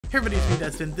Hey everybody, it's me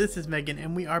Dustin, this is Megan,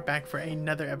 and we are back for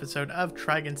another episode of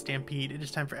Trigun Stampede. It is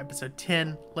time for episode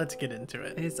 10. Let's get into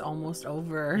it. It's almost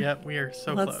over. Yep, we are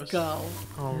so close. Let's go.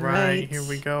 Alright, here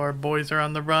we go. Our boys are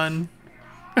on the run.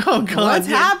 Oh god. What's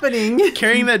happening?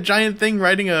 Carrying that giant thing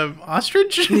riding a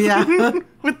ostrich? Yeah.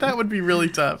 That would be really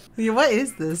tough. Yeah, what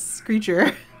is this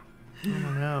creature? I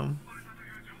don't know.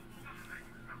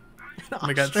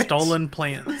 We got stolen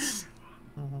plants.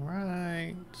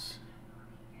 Alright.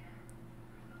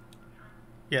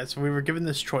 Yeah, so we were given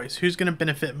this choice. Who's going to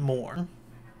benefit more?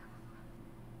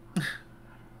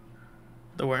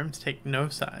 The worms take no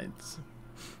sides.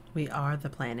 We are the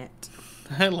planet.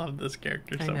 I love this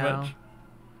character so much.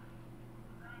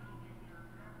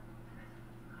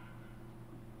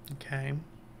 Okay.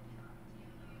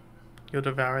 You'll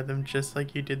devour them just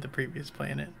like you did the previous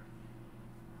planet.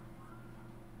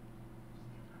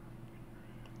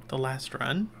 The last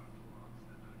run?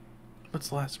 What's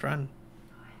the last run?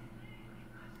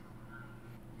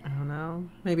 I don't know.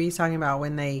 Maybe he's talking about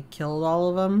when they killed all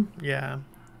of them. Yeah.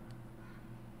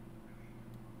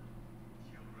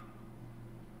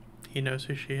 He knows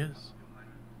who she is.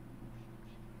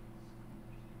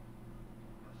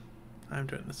 I'm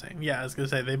doing the same. Yeah, I was going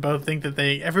to say, they both think that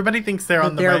everybody thinks they're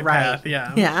on the right path.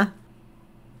 Yeah. Yeah.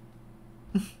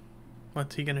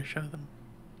 What's he going to show them?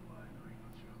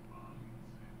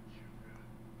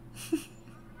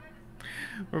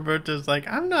 Roberto's like,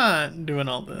 I'm not doing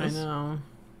all this. I know.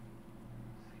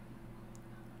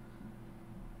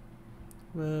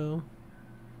 Whoa.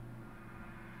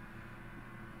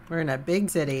 We're in a big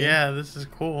city. Yeah, this is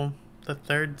cool. The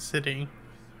third city.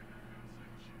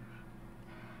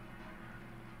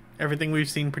 Everything we've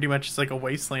seen pretty much is like a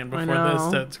wasteland before this,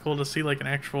 so it's cool to see like an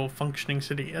actual functioning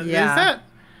city. Yeah. Is that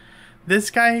this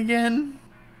guy again?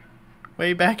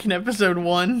 Way back in episode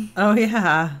 1? Oh,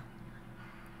 yeah.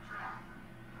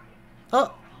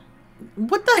 Oh,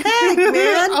 what the heck,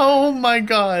 man? Oh my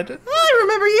god. I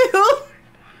remember you.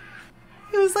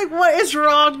 He was like, what is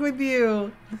wrong with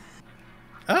you?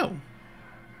 Oh.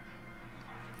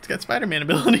 It's got Spider-Man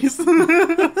abilities.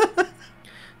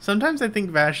 Sometimes I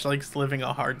think Vash likes living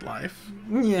a hard life.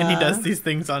 Yeah. And he does these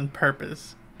things on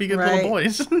purpose. Be good little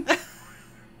boys.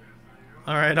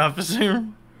 Alright, officer.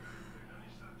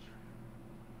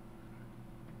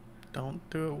 Don't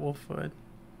do it, Wolfwood.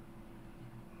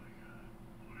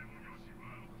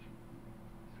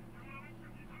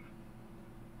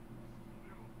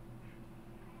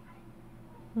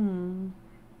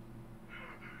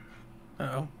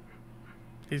 Uh-oh.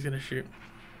 He's gonna shoot.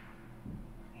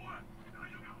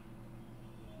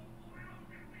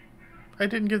 I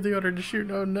didn't give the order to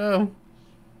shoot. Oh no.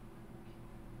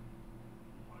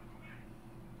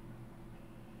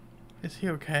 Is he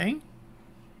okay?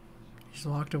 He just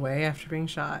walked away after being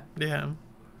shot. Yeah.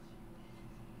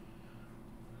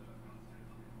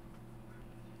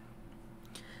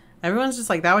 Everyone's just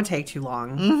like, that would take too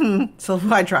long. Mm-hmm. So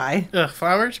why try? Ugh,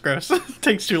 flowers? Gross.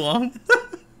 Takes too long.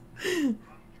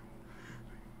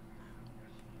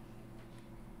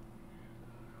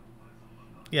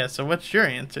 Yeah, so what's your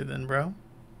answer then, bro?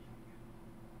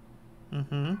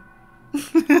 Mm-hmm.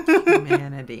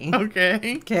 Humanity.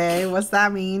 Okay. Okay, what's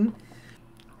that mean?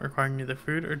 Requiring neither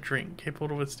food or drink, capable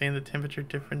to withstand the temperature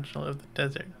differential of the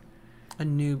desert. A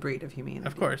new breed of humanity.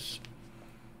 Of course.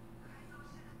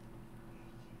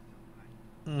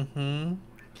 Mm-hmm.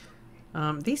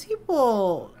 These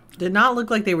people did not look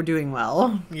like they were doing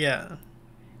well. Yeah.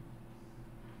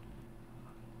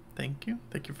 Thank you.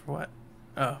 Thank you for what?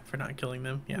 Oh, for not killing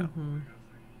them. Yeah. Mm-hmm.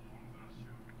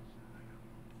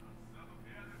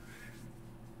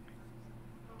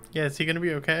 Yeah, is he gonna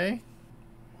be okay?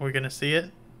 Are we gonna see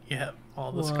it? Yep,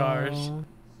 all the scars.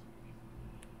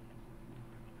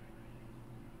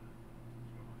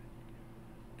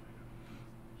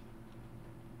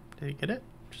 Did he get it?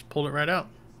 Just pulled it right out.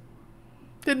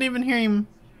 Didn't even hear him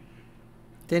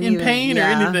in pain or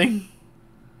anything.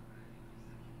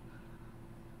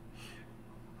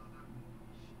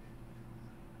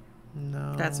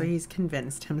 No. That's why he's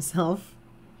convinced himself.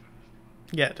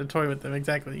 Yeah, to toy with them,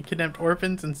 exactly. He kidnapped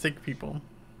orphans and sick people.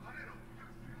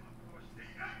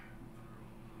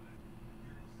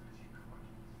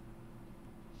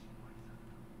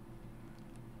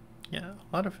 Yeah,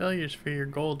 a lot of failures for your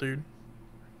goal, dude.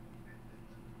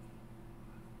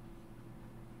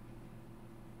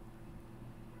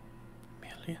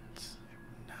 Millions.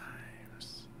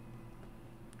 Knives.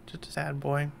 Just a sad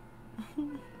boy.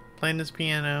 Playing his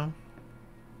piano.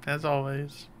 As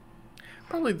always.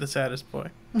 Probably the saddest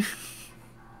boy.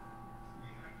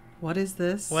 What is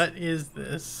this? What is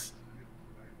this?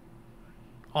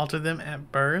 Alter them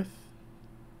at birth?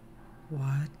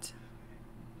 What?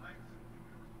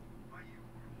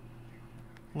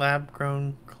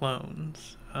 Lab-grown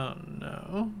clones. Oh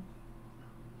no.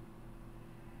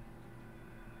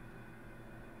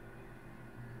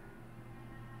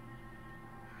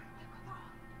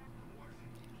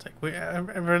 It's like,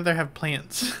 I'd rather have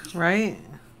plants. Right?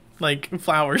 Like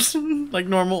flowers. Like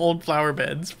normal old flower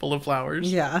beds full of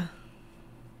flowers. Yeah.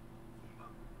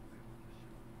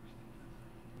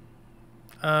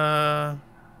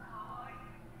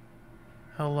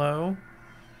 Hello?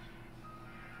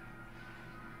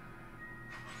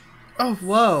 Oh,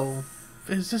 whoa.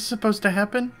 Is this supposed to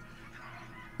happen?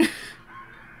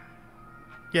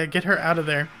 Yeah, get her out of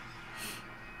there.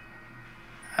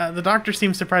 The doctor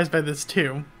seems surprised by this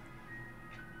too.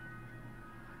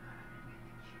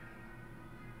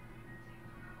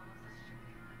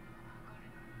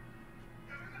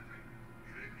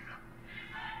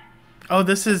 Oh,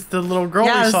 this is the little girl we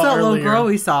saw earlier. Yeah, it's the little girl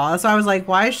we saw. So I was like,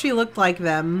 why does she look like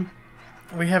them?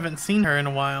 We haven't seen her in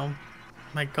a while.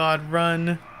 My God,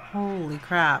 run. Holy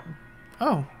crap.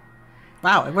 Oh.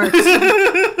 Wow, it works.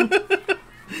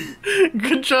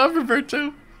 Good job,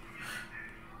 Roberto.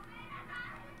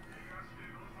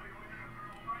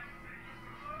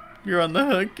 You're on the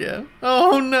hook, yeah.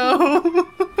 Oh, no.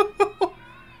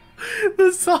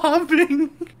 The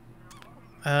sobbing.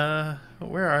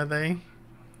 Where are they?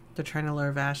 They're trying to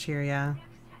lure Vash here, yeah.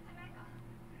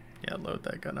 Yeah, load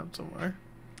that gun up somewhere.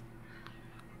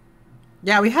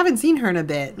 Yeah, we haven't seen her in a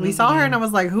bit. We saw her and I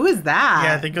was like, who is that?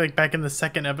 Yeah, I think like back in the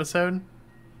second episode.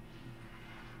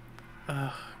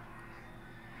 Ugh.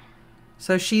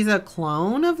 So she's a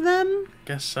clone of them?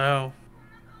 Guess so.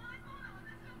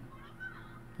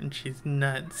 And she's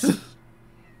nuts.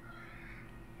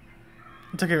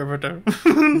 It's okay, Roberto.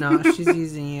 No, she's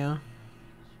using you.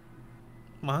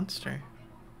 Monster.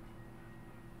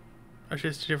 Oh, she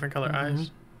has 2 different color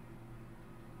eyes.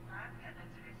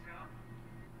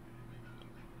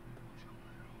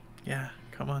 Yeah,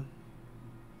 come on.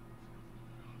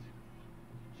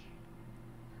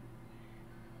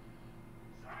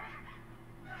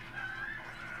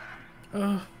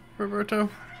 Oh, Roberto,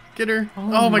 get her.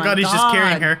 Oh my God, he's just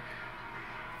carrying her.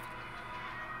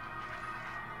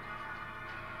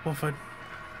 Wolfwood,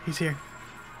 he's here.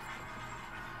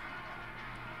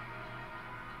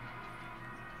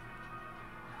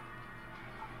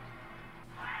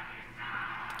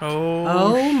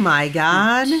 Oh my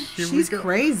God. She's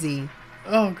crazy.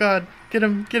 Oh God. Get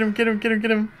him, get him, get him, get him, get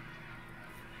him.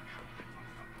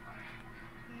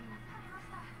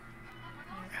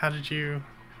 How did you...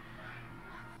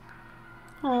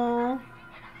 Oh.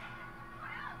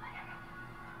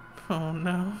 Oh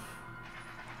no.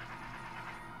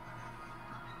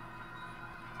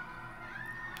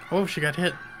 Oh, she got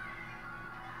hit.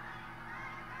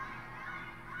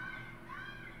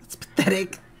 It's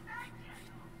pathetic.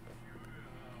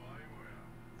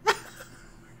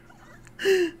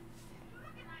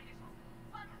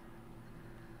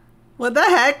 What the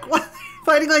heck?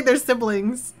 Fighting like they're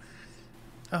siblings.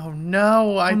 Oh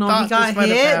no, I thought this might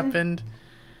have happened.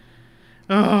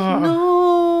 Oh.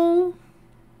 No.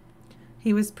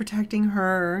 He was protecting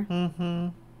her.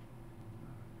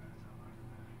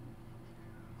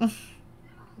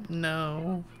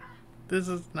 No. This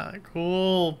is not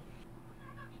cool.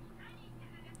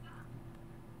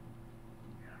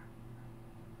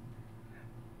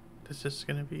 This is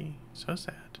gonna be so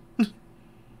sad.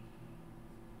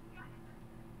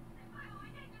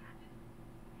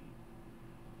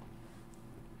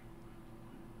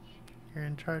 You're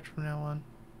in charge from now on.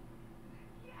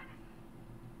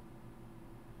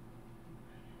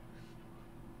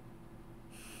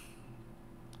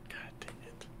 God dang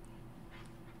it.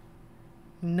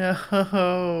 No.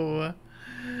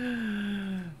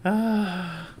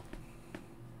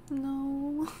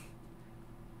 No.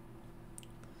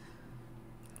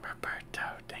 Roberto,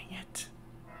 dang it.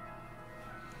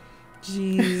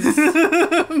 Jeez.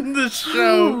 The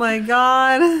show. Oh my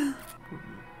God.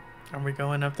 Are we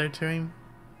going up there to him?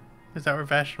 Is that where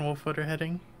Vash and Wolfwood are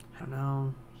heading? I don't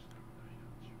know.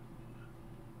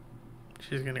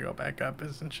 She's gonna go back up,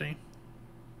 isn't she?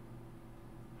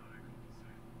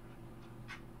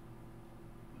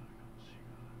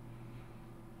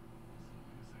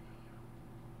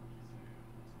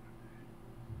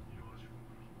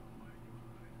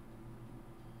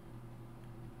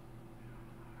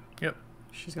 Yep.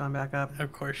 She's going back up.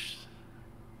 Of course.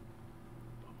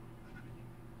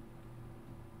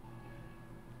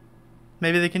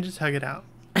 Maybe they can just hug it out.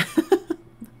 I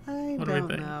What do we don't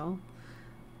think? know.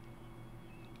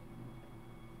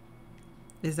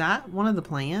 Is that one of the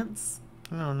plants?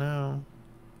 I don't know.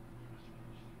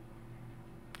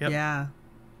 Yep. Yeah.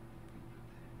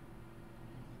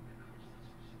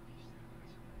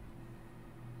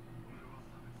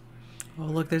 Oh,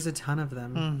 look, there's a ton of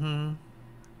them.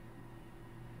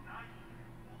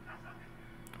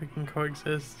 We can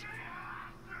coexist.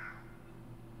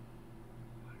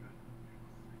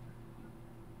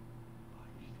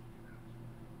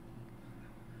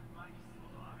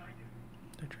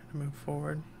 They're trying to move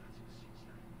forward.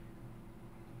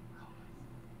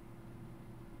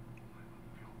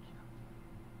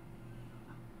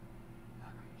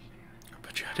 I'll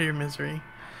put you out of your misery.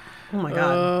 Oh my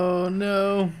god. Oh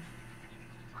no.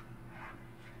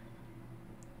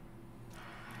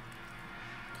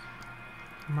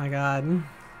 Oh my god.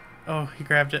 Oh, he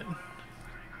grabbed it.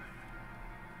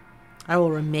 I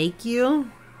will remake you.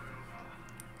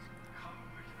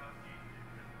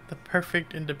 The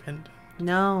perfect independent.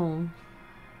 No.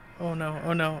 Oh no,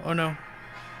 oh no, oh no.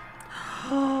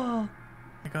 Oh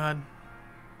My god.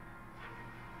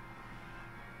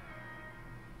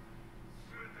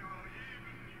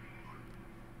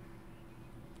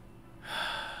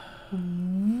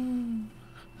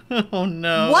 Oh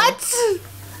no. what?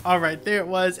 Alright, there it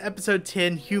was. Episode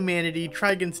 10, Humanity,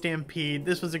 Trigun Stampede.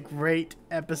 This was a great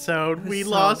episode. We so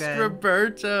lost good.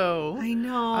 Roberto. I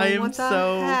know. I am what the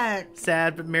so heck?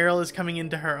 sad, but Meryl is coming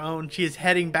into her own. She is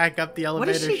heading back up the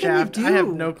elevator is she gonna shaft. do? I have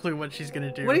no clue what she's going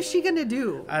to do. What is she gonna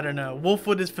do? I don't know.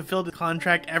 Wolfwood has fulfilled his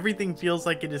contract. Everything feels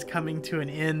like it is coming to an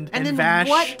end. And then Vash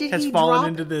what did has he fallen drop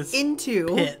into this into?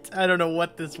 pit. I don't know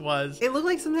what this was. It looked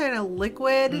like some kind of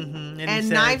liquid. And he And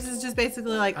said, Knives is just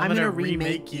basically like, I'm gonna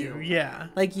remake you. Yeah.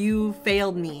 Like, you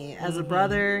failed me as a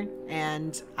brother,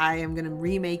 and I am gonna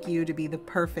remake you to be the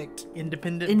perfect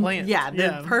Independent plant. Yeah,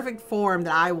 the perfect form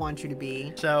that I want you to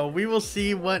be. So we will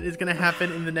see what is going to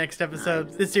happen in the next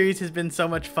episode. This series has been so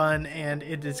much fun, and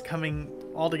it is coming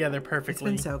all together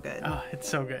perfectly. It's been so good. Oh, it's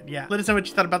so good. Yeah. Let us know what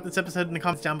you thought about this episode in the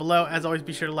comments down below. As always,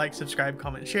 be sure to like, subscribe,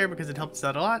 comment, share, because it helps us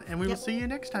out a lot. And we will see you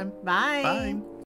next time. Bye. Bye.